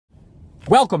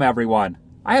Welcome everyone.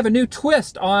 I have a new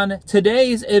twist on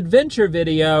today's adventure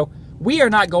video. We are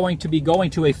not going to be going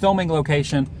to a filming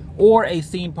location or a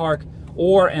theme park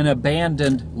or an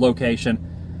abandoned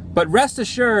location. But rest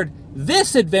assured,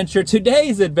 this adventure,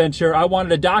 today's adventure, I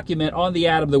wanted to document on the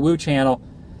Adam the Woo channel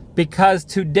because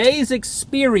today's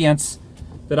experience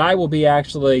that I will be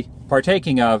actually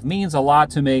partaking of means a lot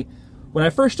to me. When I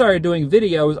first started doing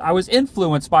videos, I was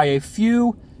influenced by a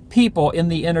few people in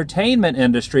the entertainment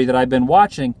industry that I've been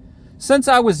watching since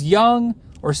I was young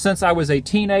or since I was a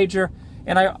teenager.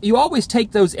 And you always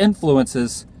take those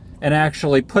influences and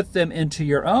actually put them into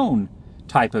your own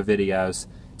type of videos.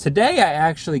 Today I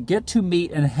actually get to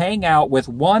meet and hang out with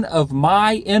one of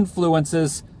my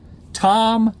influences,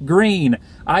 Tom Green.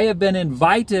 I have been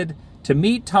invited to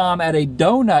meet Tom at a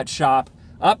donut shop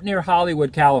up near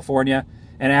Hollywood, California,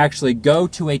 and actually go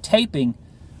to a taping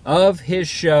of his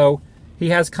show. He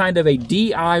has kind of a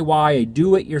DIY, a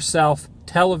do-it-yourself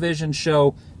television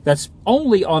show that's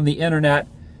only on the internet,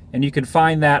 and you can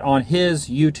find that on his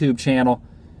YouTube channel.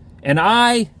 And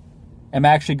I am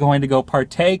actually going to go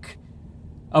partake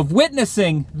of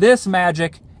witnessing this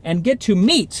magic and get to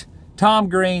meet Tom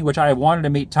Green, which I have wanted to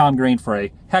meet Tom Green for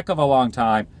a heck of a long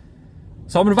time.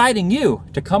 So I'm inviting you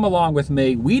to come along with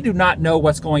me. We do not know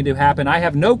what's going to happen. I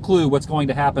have no clue what's going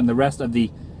to happen the rest of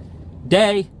the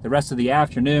day, the rest of the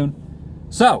afternoon.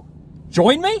 So,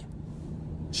 join me?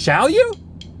 Shall you?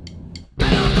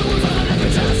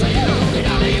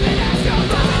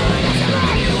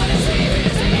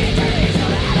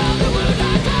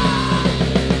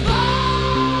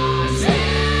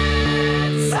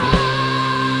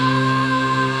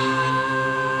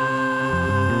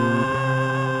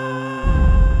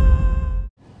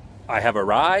 I have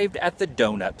arrived at the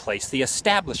donut place. The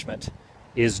establishment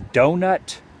is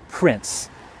Donut Prince.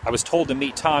 I was told to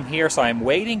meet Tom here, so I am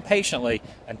waiting patiently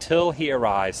until he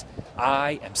arrives.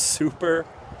 I am super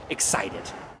excited.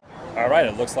 All right,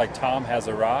 it looks like Tom has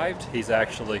arrived. He's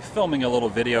actually filming a little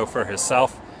video for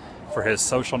himself, for his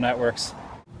social networks.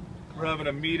 We're having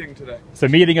a meeting today. It's a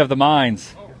meeting of the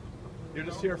minds. Oh, you're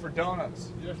just here for donuts.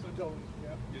 Yes, for donuts. Yeah.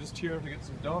 You're just here to get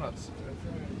some donuts.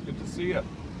 Good to see you.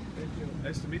 Thank you.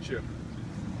 Nice to meet you.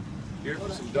 Here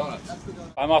for some donuts.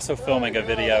 I'm also filming a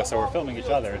video, so we're filming each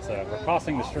other. So we're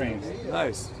crossing the streams.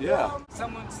 Nice, yeah.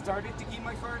 Someone started to keep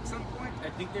my car at some point.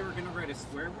 I think they were going to write a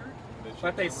swear word,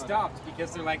 but they stopped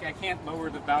because they're like, I can't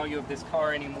lower the value of this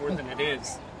car any more than it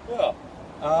is. Yeah.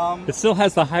 It still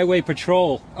has the Highway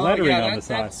Patrol lettering on the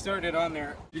side. That started on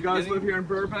there. You guys live here in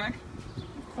Burbank?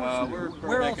 We're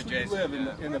Burbank adjacent.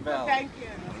 In the valley. Thank you.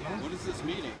 What is this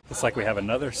meeting? It's like we have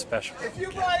another special. If you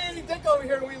buy any dick over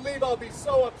here and we leave, I'll be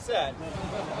so upset.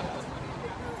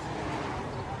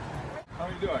 How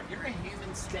are you doing? You're a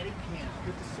human steady can.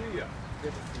 Good to see you.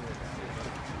 Good to see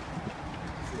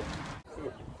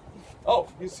you. Oh,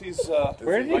 he's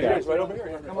Where did he go? He's right over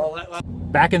here. Come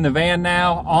on. Back in the van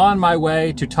now, on my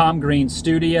way to Tom Green's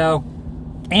studio.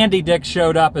 Andy Dick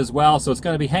showed up as well, so it's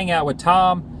going to be hang out with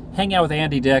Tom, hang out with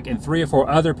Andy Dick, and 3 or 4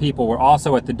 other people were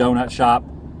also at the donut shop.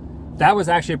 That was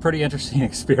actually a pretty interesting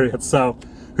experience, so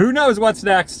who knows what's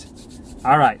next.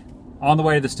 All right, on the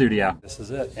way to the studio. This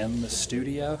is it, in the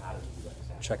studio.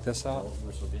 Check this out.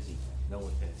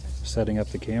 Setting up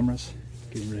the cameras,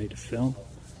 getting ready to film.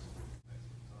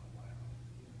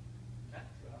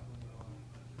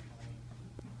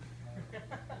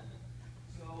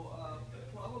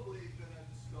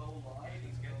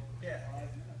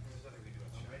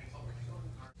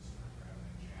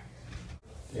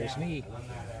 There's me.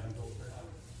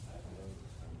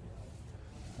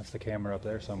 That's the camera up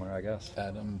there somewhere, I guess.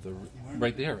 Adam,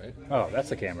 right there, right? Oh, that's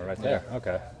the camera right there.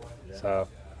 Okay. So.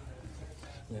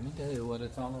 Let me tell you what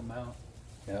it's all about.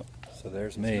 Yep. So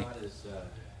there's me.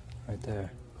 Right there.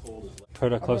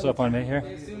 Put a close up on me here.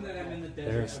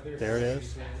 There it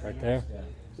is. Right there.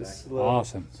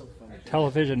 Awesome.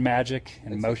 Television magic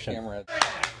in motion.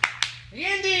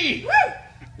 Andy! Woo!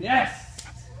 Yes!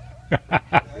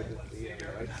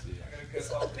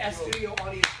 Best studio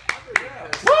audience ever.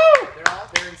 Woo!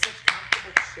 They're in such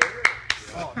comfortable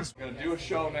chairs. We're gonna do a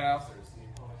show now.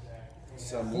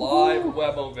 Some live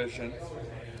Webovision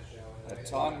at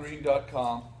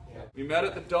tomgreen.com. We met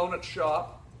at the donut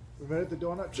shop. We met at the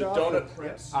donut The shop. Donut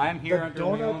Prince. I'm here The under my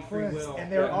own Donut free Prince, will.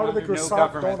 and they're out of the Under no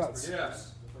croissant government. donuts.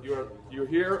 Yes. You're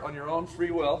here on your own free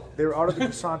will. They were out of the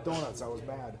croissant donuts. I was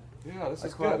mad. Yeah, this I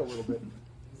is cried good. a little bit.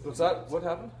 What's that? What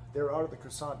happened? They were out of the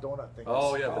croissant donut thing.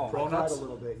 Oh yeah, the I pro cried nuts. a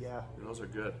little bit. Yeah. Those are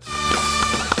good.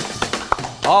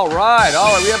 All right.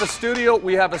 We have a studio.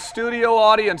 We have a studio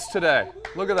audience today.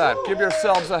 Look at that. Give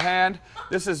yourselves a hand.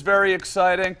 This is very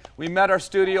exciting. We met our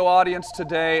studio audience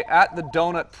today at the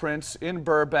Donut Prince in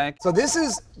Burbank. So this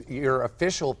is your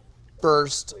official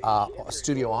first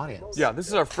studio audience. Yeah, this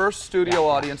is our first studio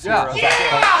audience here.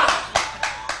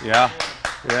 Yeah.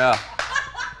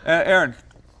 Aaron,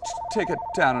 take it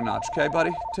down a notch, okay,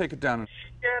 buddy? Take it down.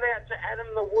 Shout out to Adam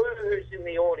the Woo, who's in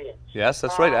the audience. Yes,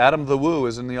 that's right. Adam the Woo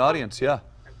is in the audience, yeah.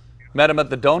 Met him at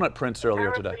the Donut Prince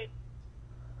earlier today.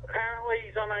 Apparently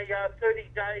he's on a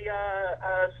 30-day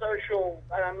social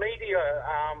media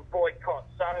boycott.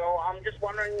 So I'm just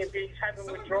wondering if he's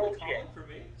having withdrawals yet.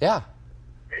 Yeah.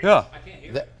 Yeah.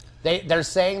 They're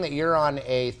saying that you're on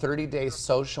a 30-day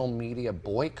social media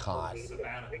boycott.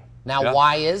 Now, Yeah.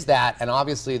 why is that? And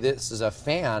obviously, this is a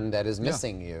fan that is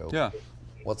missing you. Yeah.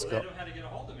 What's going?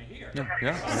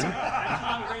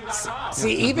 Yeah.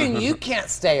 See, even you can't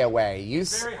stay away. You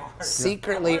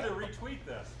secretly. retweet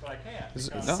this, but I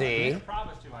can't. See.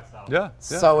 Promise to myself. Yeah.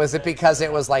 So is it because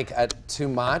it was like too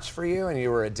much for you and you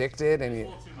were addicted and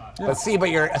you? But see, but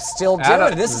you're still doing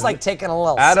Adam- it. This is like taking a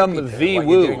little. Adam sippy the what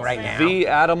Woo. you're doing right now. The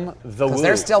Adam the Woo.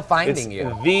 they're still finding It's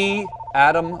you. The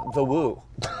Adam the Woo.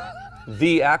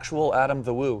 The actual Adam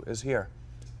the Woo is here.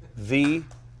 The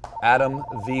Adam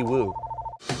the Woo.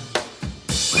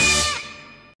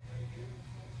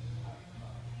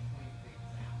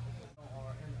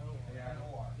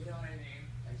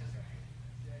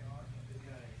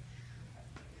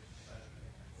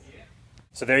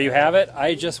 So there you have it.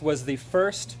 I just was the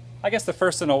first, I guess the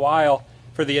first in a while,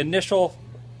 for the initial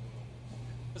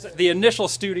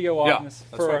studio audience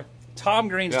that's for right.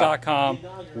 TomGreens.com,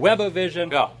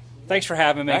 Webovision. Yeah. Thanks for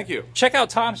having me. Thank you. Check out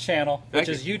Tom's channel, which Thank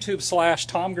is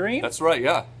YouTube/Tom Green. That's right,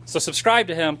 yeah. So subscribe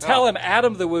to him. Tell him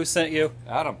Adam the Woo sent you,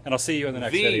 Adam. and I'll see you in the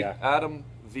next The video. Adam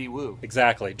the Woo.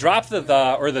 Exactly. Drop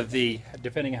the or the,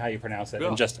 depending on how you pronounce it, Yeah.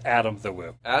 and just Adam the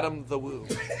Woo. Adam the Woo.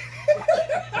 He's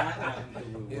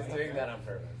doing that on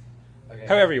purpose. Okay.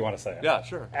 However you want to say it. Yeah,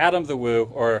 sure. Adam the Woo,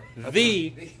 or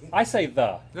the. I say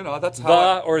the. No, that's The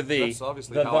how or the. That's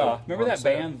obviously the how the. I Remember wanna that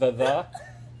say it. band, the?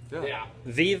 Yeah.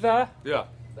 The? Yeah.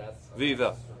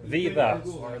 The.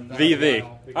 The.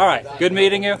 All right. Good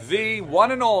meeting you. The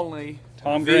one and only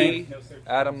Tom the Green.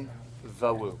 Adam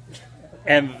the Woo.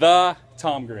 And the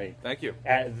Tom Green. Thank you.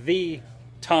 At the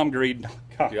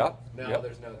TomGreen.com. Yeah. No, Yep.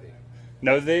 there's no the.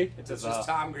 No the? It's just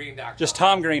TomGreen.com. Just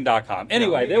TomGreen.com.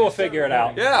 Anyway, they will figure it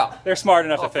out. Yeah. They're smart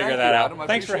enough Oh, to figure thank that you, out. Adam. I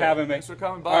Thanks for appreciate having it. me. Thanks for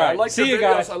coming by. All right. I like See your you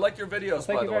videos. guys. I like your videos,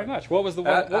 Thank by you the very way. much. What was the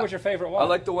one? What was your favorite one? I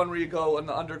like the one where you go in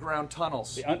the underground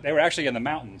tunnels. They were actually in the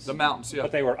mountains. The mountains, yeah.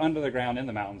 But they were under the ground in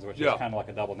the mountains, which Yeah. is kind of like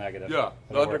a double negative. Yeah,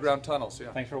 But the it underground works. tunnels, yeah.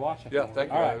 Thanks for watching. Yeah, thank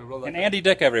you. All I right. really like And that. Andy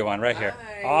Dick, everyone, right here.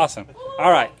 Awesome.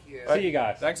 All right. See you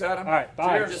guys. Thanks, Adam. All right.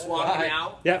 Bye. Just walking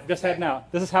out. Yep, just heading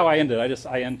out. This is how I ended.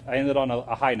 I ended on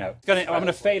a high note. I'm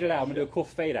gonna fade it out. I'm gonna do a cool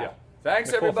fade out. Thanks,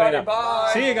 A cool everybody. fade out.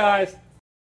 Bye. See you guys.